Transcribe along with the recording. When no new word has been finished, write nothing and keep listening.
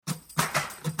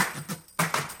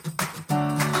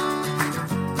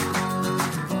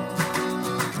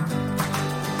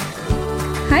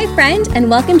Hi, friend, and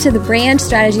welcome to the Brand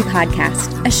Strategy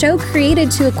Podcast, a show created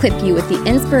to equip you with the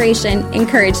inspiration,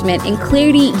 encouragement, and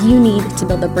clarity you need to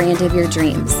build the brand of your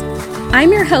dreams.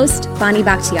 I'm your host, Bonnie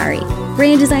Bakhtiari,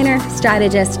 brand designer,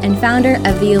 strategist, and founder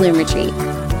of the Illumitreat.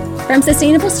 From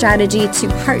sustainable strategy to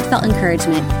heartfelt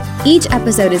encouragement, each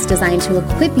episode is designed to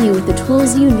equip you with the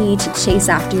tools you need to chase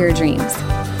after your dreams.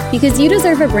 Because you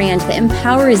deserve a brand that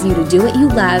empowers you to do what you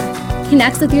love,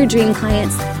 connects with your dream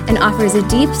clients, and offers a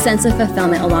deep sense of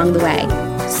fulfillment along the way.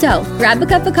 So, grab a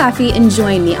cup of coffee and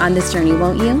join me on this journey,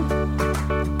 won't you?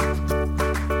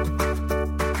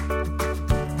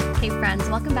 Hey friends,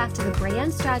 welcome back to the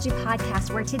Brand Strategy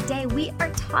Podcast, where today we are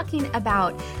talking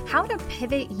about how to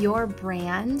pivot your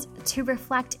brand to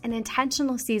reflect an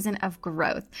intentional season of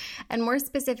growth. And more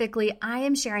specifically, I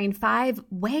am sharing 5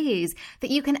 ways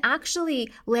that you can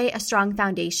actually lay a strong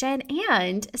foundation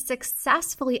and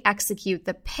successfully execute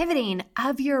the pivoting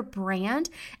of your brand,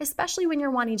 especially when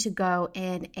you're wanting to go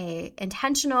in an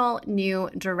intentional new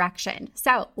direction.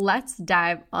 So let's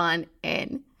dive on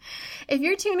in. If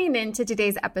you're tuning in to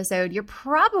today's episode, you're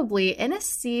probably in a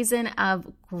season of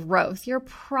growth. You're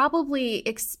probably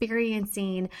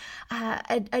experiencing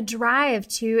a drive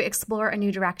to explore a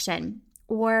new direction,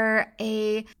 or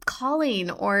a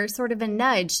calling, or sort of a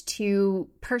nudge to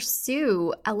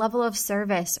pursue a level of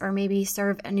service, or maybe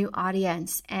serve a new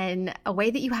audience in a way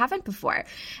that you haven't before.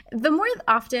 The more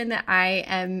often that I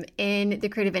am in the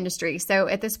creative industry, so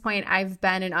at this point, I've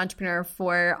been an entrepreneur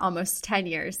for almost 10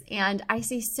 years, and I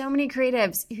see so many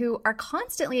creatives who are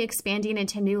constantly expanding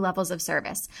into new levels of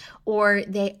service, or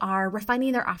they are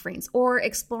refining their offerings, or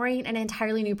exploring an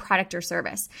entirely new product or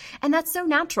service. And that's so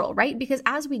natural, right? Because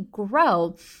as we grow,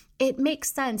 it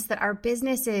makes sense that our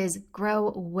businesses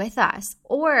grow with us,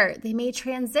 or they may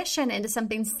transition into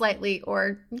something slightly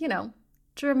or,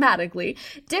 dramatically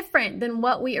different than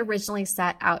what we originally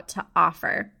set out to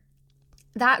offer.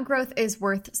 That growth is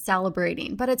worth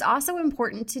celebrating, but it's also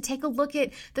important to take a look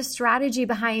at the strategy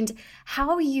behind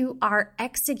how you are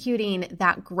executing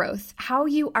that growth, how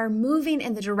you are moving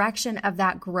in the direction of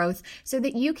that growth so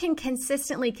that you can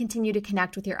consistently continue to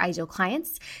connect with your ideal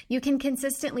clients. You can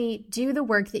consistently do the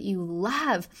work that you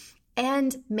love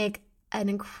and make an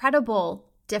incredible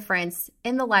difference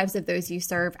in the lives of those you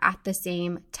serve at the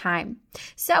same time.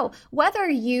 So whether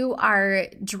you are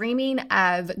dreaming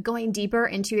of going deeper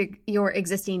into your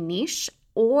existing niche,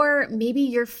 or maybe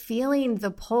you're feeling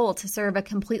the pull to serve a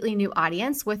completely new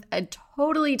audience with a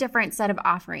totally different set of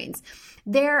offerings,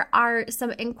 there are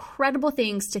some incredible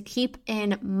things to keep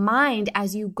in mind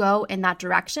as you go in that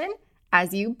direction,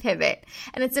 as you pivot.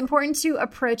 And it's important to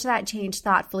approach that change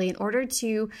thoughtfully in order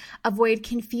to avoid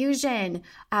confusion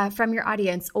from your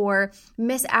audience, or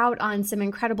miss out on some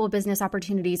incredible business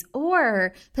opportunities,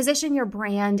 or position your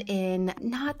brand in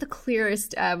not the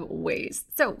clearest of ways.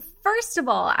 So first of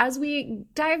all, as we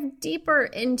dive deeper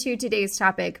into today's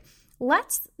topic,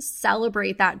 let's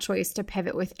celebrate that choice to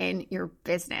pivot within your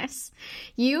business.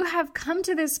 You have come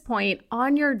to this point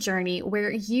on your journey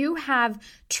where you have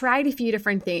tried a few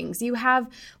different things. You have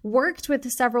worked with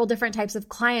several different types of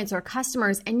clients or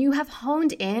customers, and you have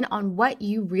honed in on what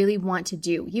you really want to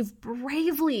do. You've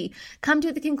bravely come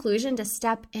to the conclusion to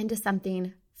step into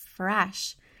something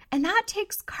fresh. And that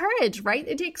takes courage, right?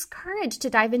 It takes courage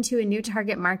to dive into a new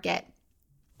target market,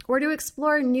 or to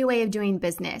explore a new way of doing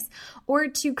business, or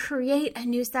to create a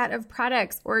new set of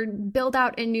products, or build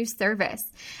out a new service.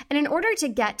 And in order to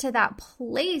get to that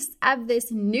place of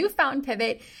this newfound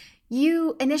pivot,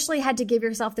 you initially had to give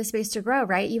yourself the space to grow,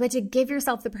 right? You had to give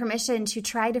yourself the permission to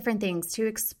try different things, to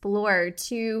explore,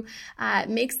 to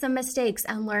make some mistakes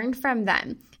and learn from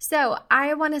them. So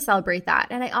I want to celebrate that.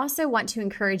 And I also want to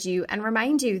encourage you and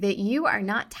remind you that you are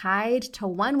not tied to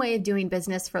one way of doing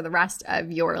business for the rest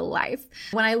of your life.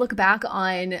 When I look back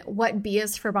on what B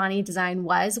is for Bonnie Design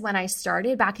was when I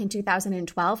started back in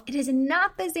 2012, it is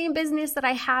not the same business that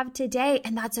I have today.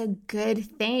 And that's a good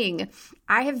thing.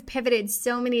 I have pivoted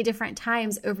so many different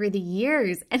times over the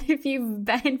years. And if you've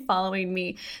been following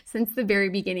me since the very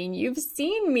beginning, you've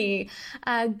seen me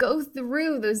go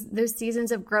through those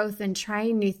seasons of growth and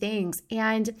trying new things.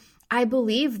 And I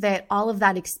believe that all of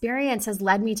that experience has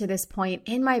led me to this point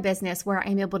in my business where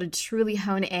I'm able to truly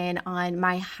hone in on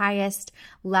my highest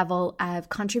level of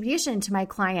contribution to my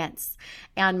clients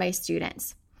and my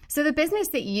students. So the business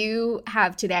that you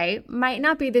have today might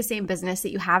not be the same business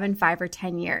that you have in 5 or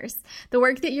 10 years. The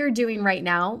work that you're doing right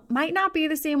now might not be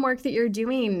the same work that you're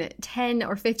doing 10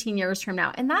 or 15 years from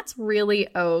now, and that's really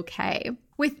okay.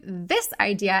 With this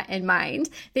idea in mind,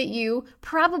 that you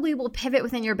probably will pivot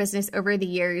within your business over the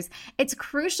years, it's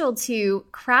crucial to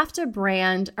craft a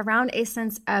brand around a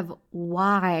sense of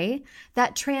why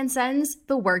that transcends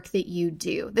the work that you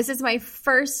do. This is my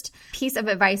first piece of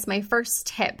advice, my first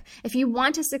tip. If you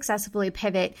want to successfully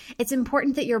pivot, it's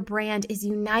important that your brand is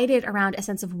united around a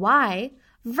sense of why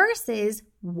versus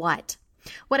what.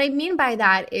 What I mean by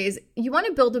that is you want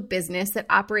to build a business that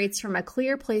operates from a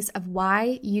clear place of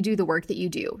why you do the work that you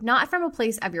do, not from a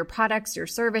place of your products, your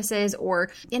services,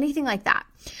 or anything like that.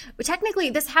 But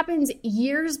technically, this happens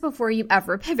years before you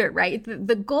ever pivot, right?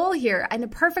 The goal here, in a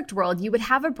perfect world, you would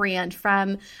have a brand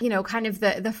from, kind of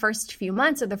the first few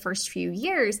months or the first few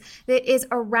years that is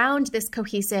around this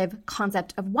cohesive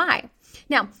concept of why.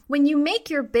 Now, when you make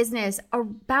your business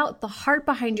about the heart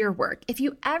behind your work, if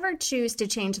you ever choose to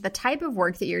change the type of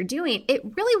work that you're doing, it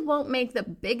really won't make the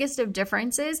biggest of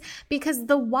differences because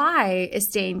the why is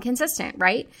staying consistent,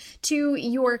 right? To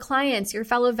your clients, your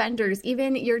fellow vendors,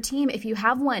 even your team, if you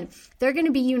have one, they're going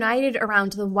to be united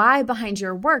around the why behind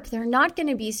your work. They're not going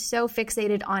to be so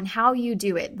fixated on how you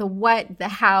do it, the what, the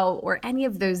how, or any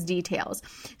of those details.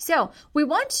 So we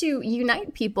want to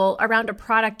unite people around a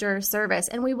product or a service,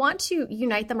 and we want to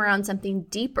unite them around something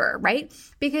deeper, right?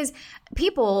 Because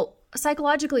people,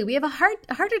 psychologically, we have a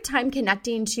harder time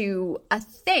connecting to a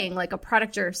thing like a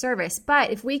product or a service. But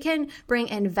if we can bring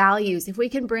in values, if we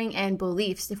can bring in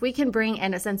beliefs, if we can bring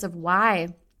in a sense of why,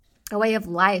 a way of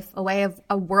life, a way of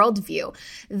a worldview,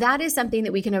 that is something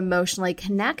that we can emotionally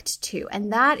connect to.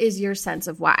 And that is your sense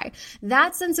of why.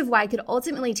 That sense of why could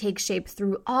ultimately take shape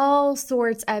through all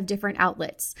sorts of different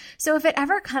outlets. So if it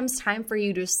ever comes time for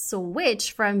you to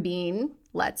switch from being,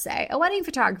 let's say, a wedding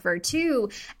photographer to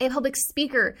a public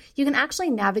speaker, you can actually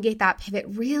navigate that pivot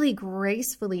really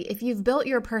gracefully if you've built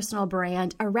your personal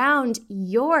brand around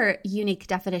your unique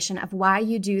definition of why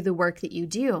you do the work that you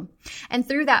do. And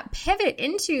through that pivot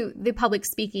into the public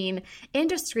speaking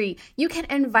industry, you can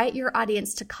invite your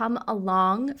audience to come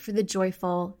along for the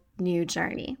joyful new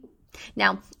journey.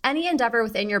 Now, any endeavor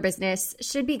within your business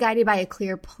should be guided by a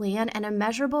clear plan and a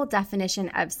measurable definition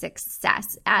of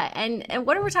success. And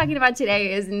what we're talking about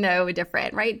today is no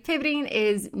different, right? Pivoting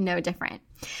is no different.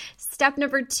 Step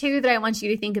number 2 that I want you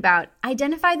to think about,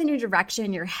 identify the new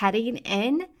direction you're heading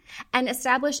in and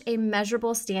establish a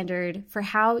measurable standard for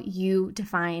how you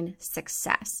define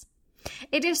success.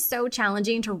 It is so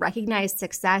challenging to recognize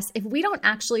success if we don't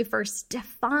actually first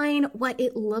define what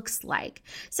it looks like.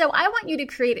 So I want you to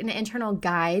create an internal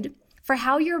guide for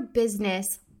how your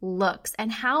business looks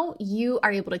and how you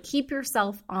are able to keep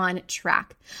yourself on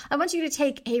track. I want you to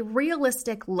take a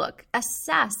realistic look,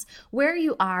 assess where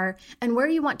you are and where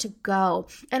you want to go,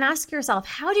 and ask yourself,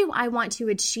 how do I want to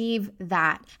achieve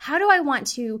that? How do I want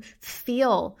to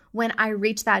feel when I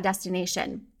reach that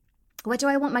destination? What do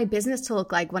I want my business to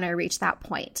look like when I reach that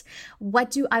point? What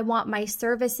do I want my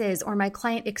services or my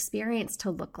client experience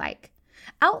to look like?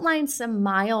 Outline some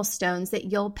milestones that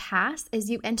you'll pass as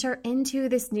you enter into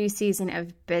this new season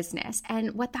of business.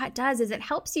 And what that does is it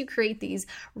helps you create these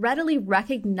readily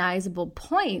recognizable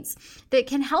points that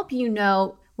can help you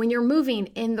know when you're moving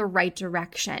in the right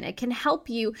direction. It can help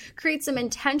you create some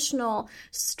intentional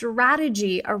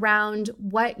strategy around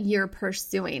what you're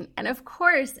pursuing. And of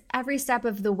course, every step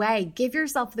of the way, give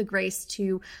yourself the grace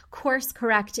to course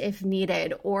correct if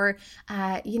needed, or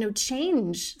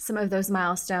change some of those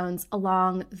milestones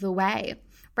along the way.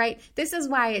 Right? This is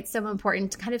why it's so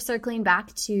important, kind of circling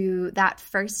back to that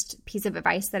first piece of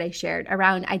advice that I shared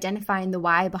around identifying the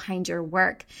why behind your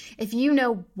work. If you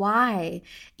know why,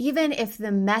 even if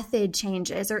the method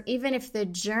changes or even if the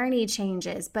journey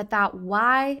changes, but that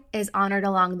why is honored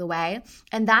along the way,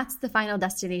 and that's the final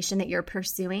destination that you're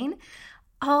pursuing,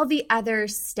 all the other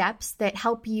steps that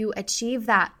help you achieve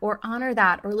that or honor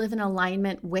that or live in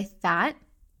alignment with that,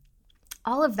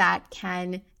 all of that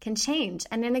can change,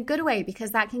 and in a good way,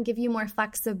 because that can give you more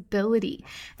flexibility.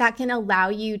 That can allow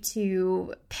you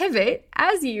to pivot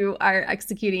as you are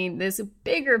executing this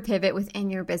bigger pivot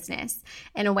within your business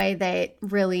in a way that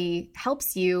really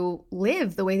helps you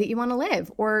live the way that you want to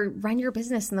live or run your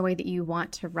business in the way that you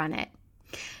want to run it.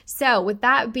 So with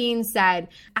that being said,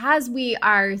 as we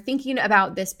are thinking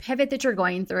about this pivot that you're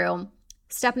going through,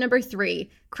 step number 3,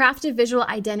 craft a visual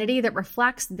identity that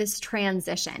reflects this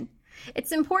transition.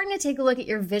 It's important to take a look at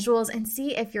your visuals and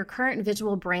see if your current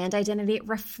visual brand identity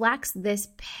reflects this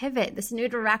pivot, this new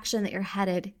direction that you're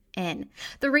headed in.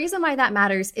 The reason why that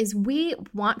matters is we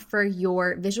want for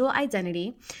your visual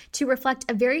identity to reflect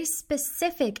a very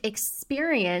specific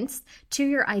experience to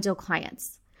your ideal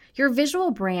clients. Your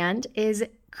visual brand is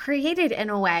created in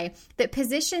a way that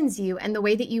positions you and the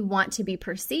way that you want to be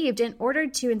perceived in order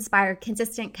to inspire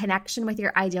consistent connection with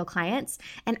your ideal clients,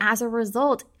 and as a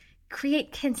result,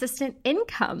 create consistent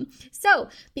income. So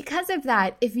because of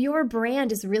that, if your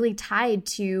brand is really tied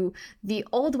to the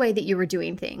old way that you were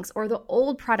doing things or the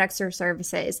old products or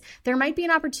services, there might be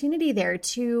an opportunity there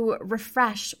to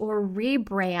refresh or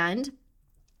rebrand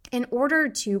in order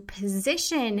to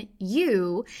position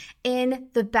you in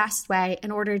the best way in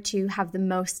order to have the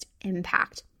most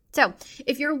impact. So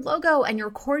if your logo and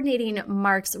your coordinating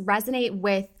marks resonate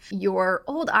with your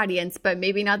old audience, but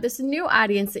maybe not this new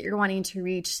audience that you're wanting to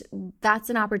reach, that's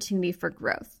an opportunity for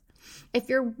growth. If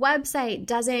your website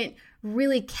doesn't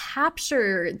really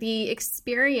capture the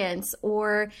experience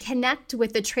or connect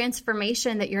with the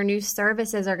transformation that your new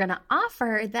services are going to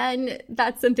offer, then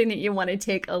that's something that you want to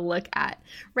take a look at,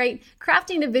 right?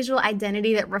 Crafting a visual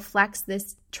identity that reflects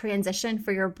this transition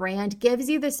for your brand gives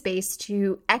you the space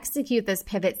to execute this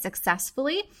pivot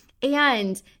successfully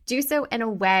and do so in a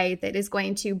way that is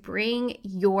going to bring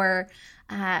your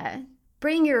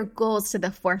goals to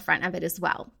the forefront of it as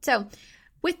well. So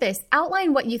with this,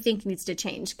 outline what you think needs to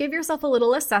change. Give yourself a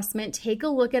little assessment, take a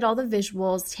look at all the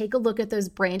visuals, take a look at those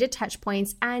branded touch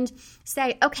points and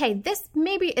say, okay, this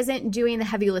maybe isn't doing the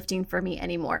heavy lifting for me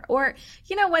anymore. Or,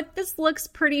 you know what, this looks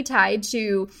pretty tied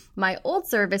to my old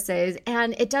services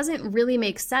and it doesn't really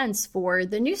make sense for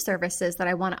the new services that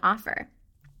I want to offer.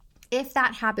 If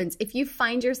that happens, if you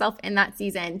find yourself in that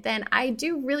season, then I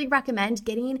do really recommend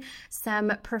getting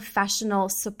some professional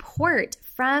support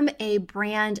from a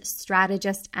brand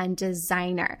strategist and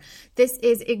designer. This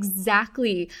is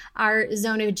exactly our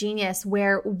zone of genius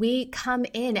where we come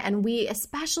in and we,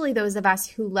 especially those of us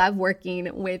who love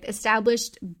working with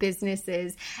established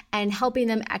businesses and helping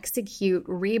them execute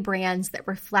rebrands that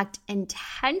reflect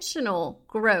intentional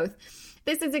growth.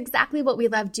 This is exactly what we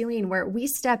love doing, where we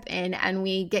step in and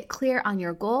we get clear on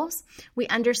your goals. We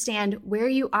understand where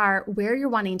you are, where you're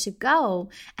wanting to go,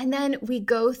 and then we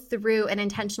go through an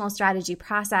intentional strategy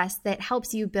process that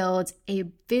helps you build a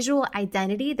visual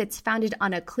identity that's founded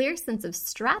on a clear sense of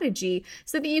strategy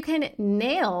so that you can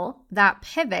nail that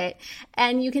pivot,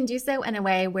 and you can do so in a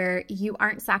way where you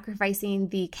aren't sacrificing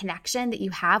the connection that you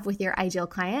have with your ideal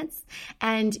clients,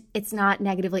 and it's not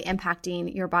negatively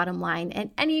impacting your bottom line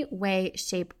in any way,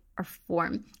 shape, or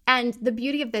form. And the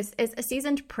beauty of this is a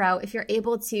seasoned pro, if you're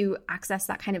able to access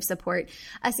that kind of support,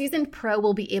 a seasoned pro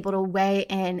will be able to weigh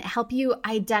in, help you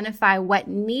identify what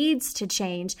needs to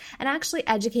change, and actually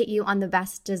educate you on the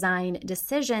best design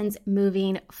decisions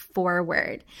moving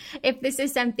forward. If this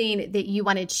is something that you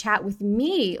want to chat with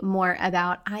me more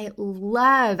about, I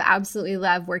absolutely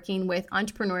love working with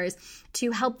entrepreneurs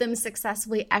to help them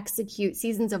successfully execute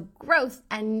seasons of growth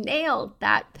and nail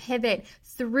that pivot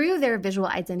through their visual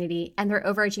identity and their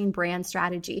overarching brand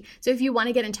strategy. So if you want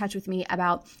to get in touch with me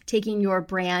about taking your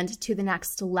brand to the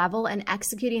next level and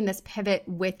executing this pivot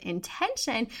with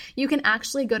intention, you can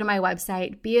actually go to my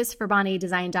website,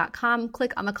 beasforbonniedesign.com,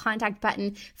 click on the contact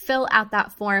button, fill out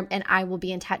that form, and I will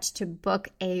be in touch to book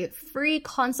a free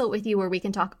consult with you where we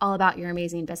can talk all about your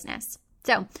amazing business.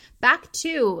 So back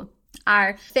to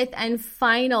our fifth and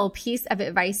final piece of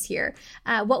advice here.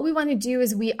 What we want to do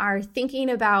is we are thinking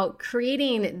about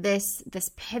creating this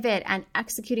pivot and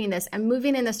executing this and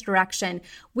moving in this direction.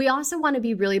 We also want to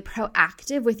be really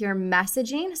proactive with your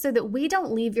messaging so that we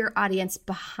don't leave your audience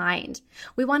behind.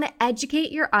 We want to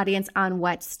educate your audience on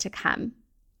what's to come.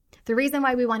 The reason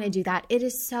why we want to do that, it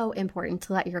is so important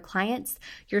to let your clients,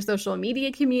 your social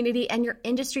media community, and your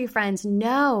industry friends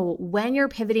know when you're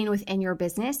pivoting within your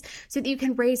business so that you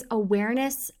can raise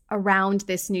awareness around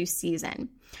this new season.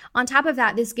 On top of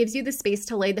that, this gives you the space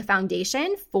to lay the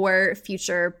foundation for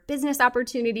future business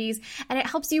opportunities, and it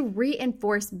helps you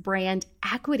reinforce brand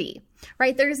equity,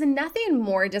 right? There's nothing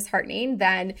more disheartening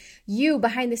than you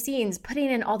behind the scenes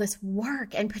putting in all this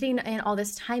work and putting in all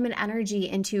this time and energy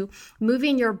into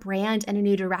moving your brand in a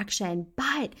new direction,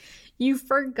 but you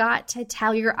forgot to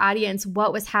tell your audience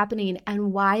what was happening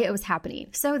and why it was happening.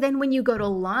 So then when you go to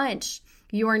launch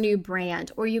your new brand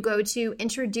or you go to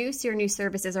introduce your new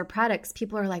services or products,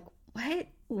 people are like, what?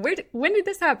 When did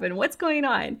this happen? What's going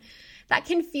on? That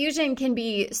confusion can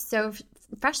be so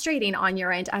frustrating on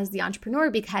your end as the entrepreneur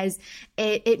because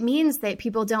it means that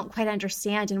people don't quite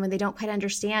understand. And when they don't quite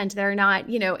understand, they're not,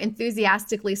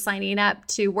 enthusiastically signing up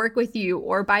to work with you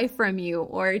or buy from you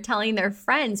or telling their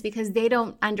friends because they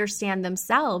don't understand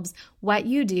themselves what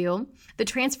you do, the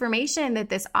transformation that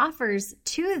this offers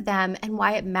to them, and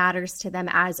why it matters to them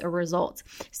as a result.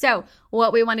 So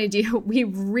what we want to do, we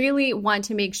really want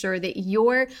to make sure that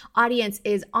your audience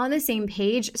is on the same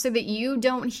page so that you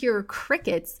don't hear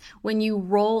crickets when you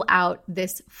roll out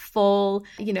this full,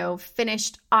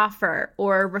 finished offer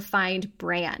or refined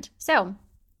brand. So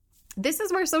this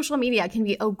is where social media can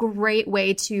be a great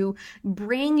way to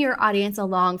bring your audience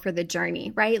along for the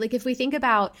journey, right? Like if we think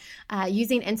about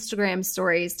using Instagram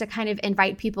stories to kind of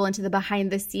invite people into the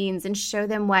behind the scenes and show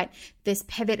them what this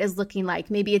pivot is looking like.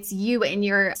 Maybe it's you in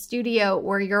your studio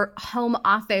or your home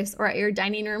office or at your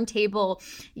dining room table,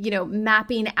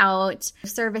 mapping out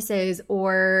services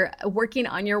or working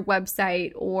on your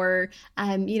website or,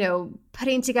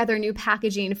 putting together new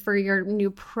packaging for your new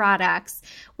products.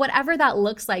 Whatever that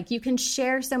looks like, you can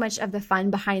share so much of the fun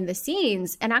behind the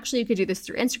scenes. And actually, you could do this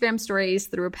through Instagram stories,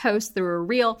 through a post, through a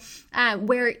reel,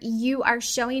 where you are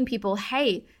showing people,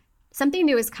 hey, something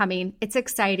new is coming. It's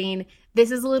exciting. This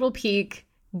is a little peek.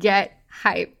 Get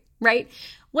hype, right?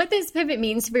 What this pivot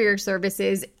means for your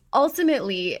services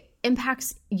ultimately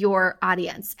impacts your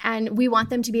audience. And we want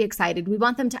them to be excited. We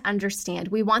want them to understand.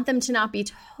 We want them to not be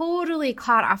totally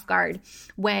caught off guard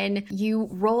when you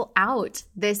roll out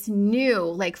this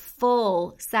new,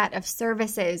 full set of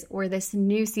services or this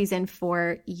new season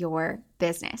for your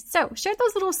business. So share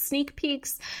those little sneak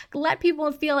peeks. Let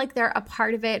people feel like they're a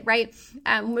part of it, right?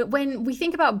 When we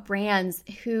think about brands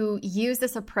who use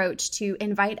this approach to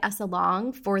invite us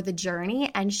along for the journey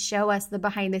and show us the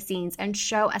behind the scenes and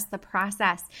show us the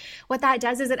process, what that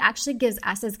does is it actually gives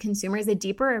us as consumers a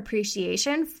deeper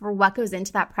appreciation for what goes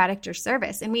into that product or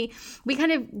service. And we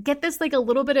kind of get this a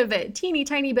little bit of a teeny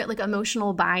tiny bit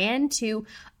emotional buy-in to,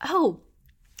 oh,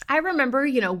 I remember,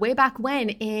 way back when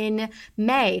in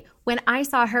May, when I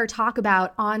saw her talk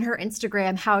about on her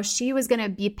Instagram how she was going to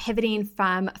be pivoting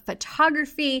from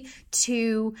photography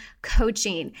to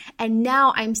coaching. And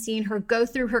now I'm seeing her go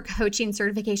through her coaching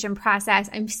certification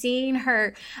process. I'm seeing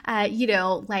her,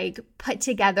 put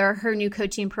together her new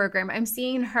coaching program. I'm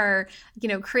seeing her,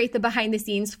 create the behind the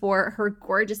scenes for her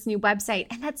gorgeous new website.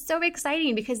 And that's so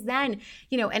exciting because then,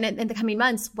 in the coming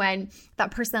months, when that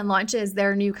person launches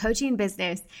their new coaching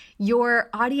business, your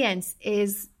audience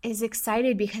is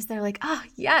excited because they're like, oh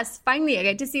yes, finally I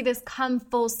get to see this come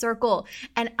full circle.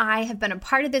 And I have been a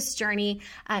part of this journey.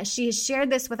 She has shared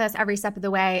this with us every step of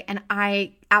the way. And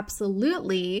I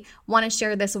absolutely want to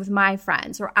share this with my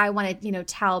friends, or I want to,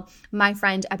 tell my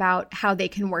friend about how they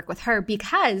can work with her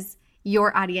because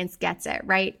your audience gets it,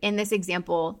 right? In this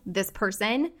example, this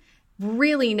person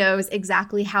really knows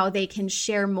exactly how they can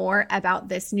share more about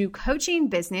this new coaching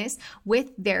business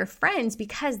with their friends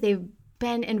because they've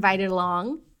been invited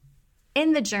along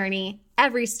in the journey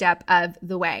every step of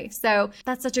the way. So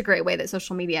that's such a great way that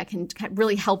social media can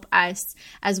really help us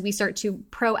as we start to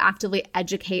proactively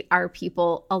educate our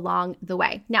people along the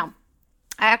way. Now,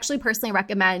 I actually personally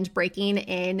recommend breaking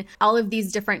in all of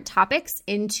these different topics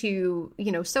into,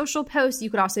 social posts.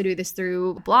 You could also do this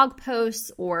through blog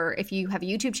posts, or if you have a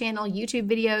YouTube channel, YouTube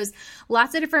videos,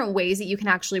 lots of different ways that you can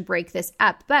actually break this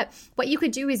up. But what you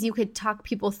could do is you could talk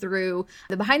people through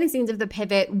the behind the scenes of the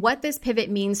pivot, what this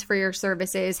pivot means for your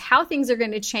services, how things are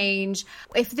going to change,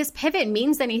 if this pivot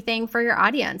means anything for your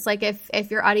audience, like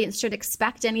if your audience should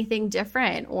expect anything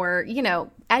different, or,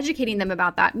 educating them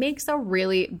about that makes a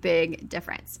really big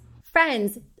difference.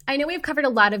 Friends, I know we've covered a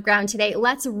lot of ground today.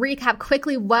 Let's recap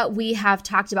quickly what we have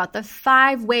talked about, the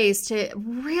 5 ways to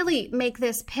really make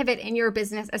this pivot in your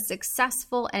business as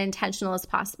successful and intentional as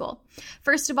possible.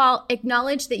 First of all,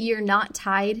 acknowledge that you're not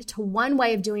tied to one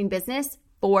way of doing business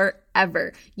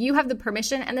forever. You have the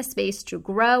permission and the space to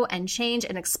grow and change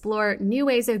and explore new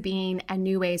ways of being and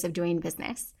new ways of doing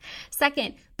business.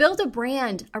 Second, build a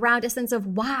brand around a sense of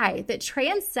why that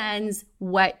transcends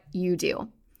what you do.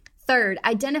 Third,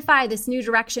 identify this new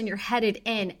direction you're headed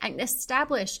in and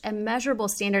establish a measurable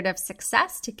standard of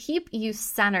success to keep you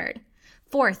centered.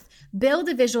 Fourth, build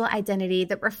a visual identity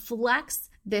that reflects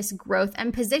this growth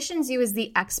and positions you as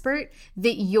the expert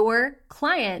that your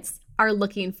clients are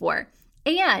looking for.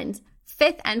 And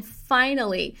fifth and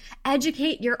finally,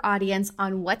 educate your audience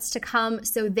on what's to come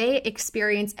so they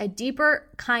experience a deeper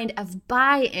kind of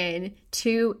buy-in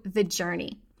to the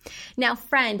journey. Now,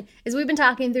 friend, as we've been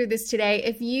talking through this today,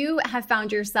 if you have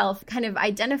found yourself kind of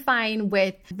identifying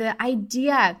with the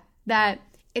idea that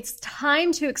It's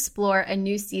time to explore a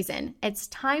new season. It's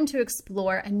time to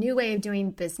explore a new way of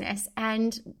doing business.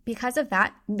 And because of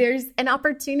that, there's an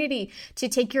opportunity to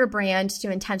take your brand to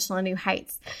intentional new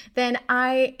heights. Then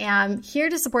I am here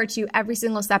to support you every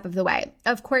single step of the way.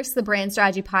 Of course, the Brand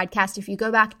Strategy Podcast, if you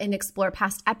go back and explore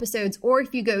past episodes, or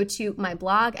if you go to my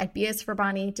blog at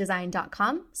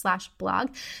bsforbonniedesign.com/blog,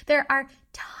 there are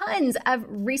tons of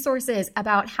resources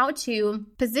about how to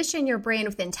position your brand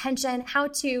with intention, how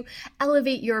to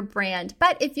elevate your brand.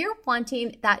 But if you're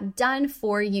wanting that done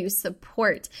for you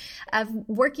support of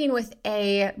working with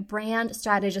a brand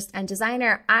strategist and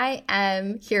designer, I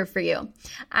am here for you.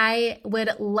 I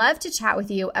would love to chat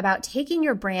with you about taking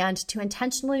your brand to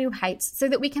intentional new heights so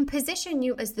that we can position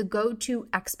you as the go-to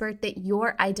expert that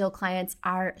your ideal clients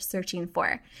are searching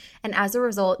for. And as a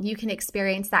result, you can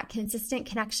experience that consistent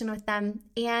connection with them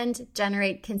and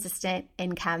generate consistent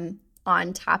income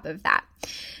on top of that.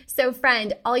 So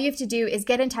friend, all you have to do is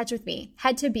get in touch with me.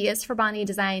 Head to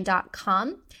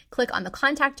bsforbonniedesign.com, click on the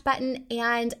contact button,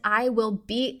 and I will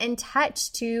be in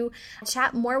touch to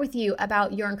chat more with you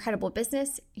about your incredible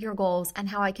business, your goals, and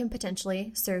how I can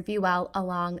potentially serve you well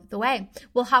along the way.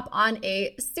 We'll hop on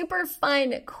a super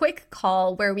fun, quick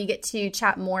call where we get to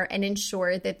chat more and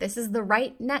ensure that this is the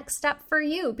right next step for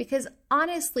you, because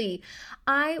honestly,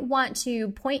 I want to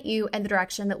point you in the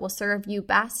direction that will serve you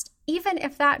best, even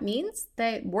if that means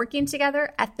that working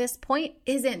together at this point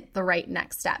isn't the right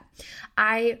next step.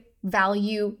 I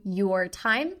value your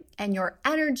time and your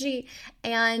energy,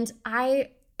 and I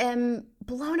am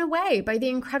blown away by the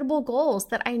incredible goals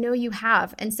that I know you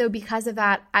have. And so because of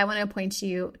that, I want to point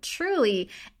you truly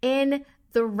in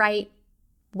the right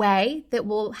way that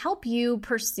will help you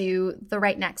pursue the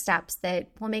right next steps that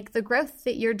will make the growth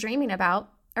that you're dreaming about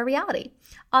a reality.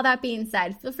 All that being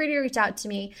said, feel free to reach out to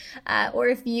me, or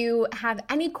if you have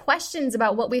any questions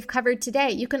about what we've covered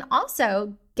today, you can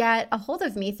also get a hold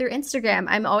of me through Instagram.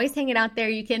 I'm always hanging out there.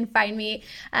 You can find me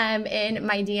in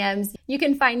my DMs. You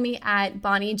can find me at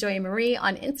Bonnie Joy Marie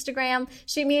on Instagram.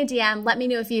 Shoot me a DM. Let me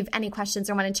know if you have any questions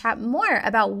or want to chat more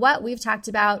about what we've talked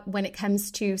about when it comes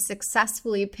to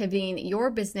successfully pivoting your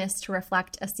business to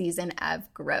reflect a season of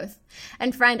growth.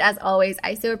 And friend, as always,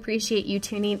 I so appreciate you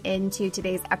tuning into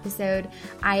today's episode.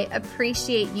 I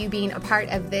appreciate you being a part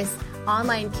of this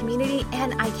online community,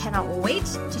 and I cannot wait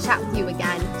to chat with you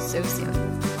again so soon.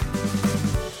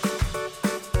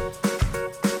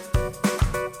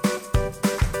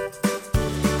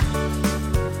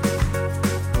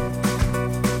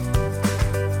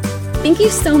 Thank you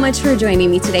so much for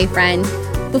joining me today, friend.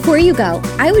 Before you go,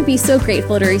 I would be so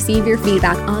grateful to receive your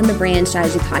feedback on the Brand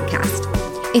Strategy Podcast.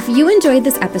 If you enjoyed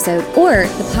this episode, or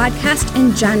the podcast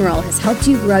in general has helped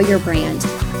you grow your brand,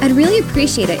 I'd really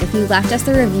appreciate it if you left us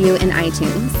a review in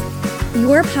iTunes.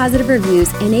 Your positive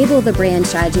reviews enable the Brand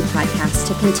Strategy Podcast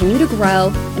to continue to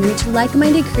grow and reach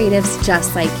like-minded creatives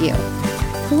just like you.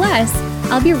 Plus,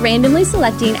 I'll be randomly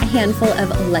selecting a handful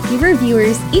of lucky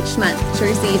reviewers each month to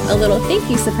receive a little thank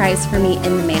you surprise from me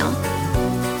in the mail.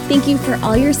 Thank you for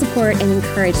all your support and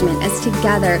encouragement as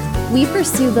together we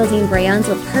pursue building brands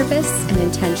with purpose and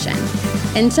intention.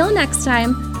 Until next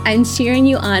time, I'm cheering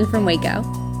you on from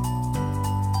Waco.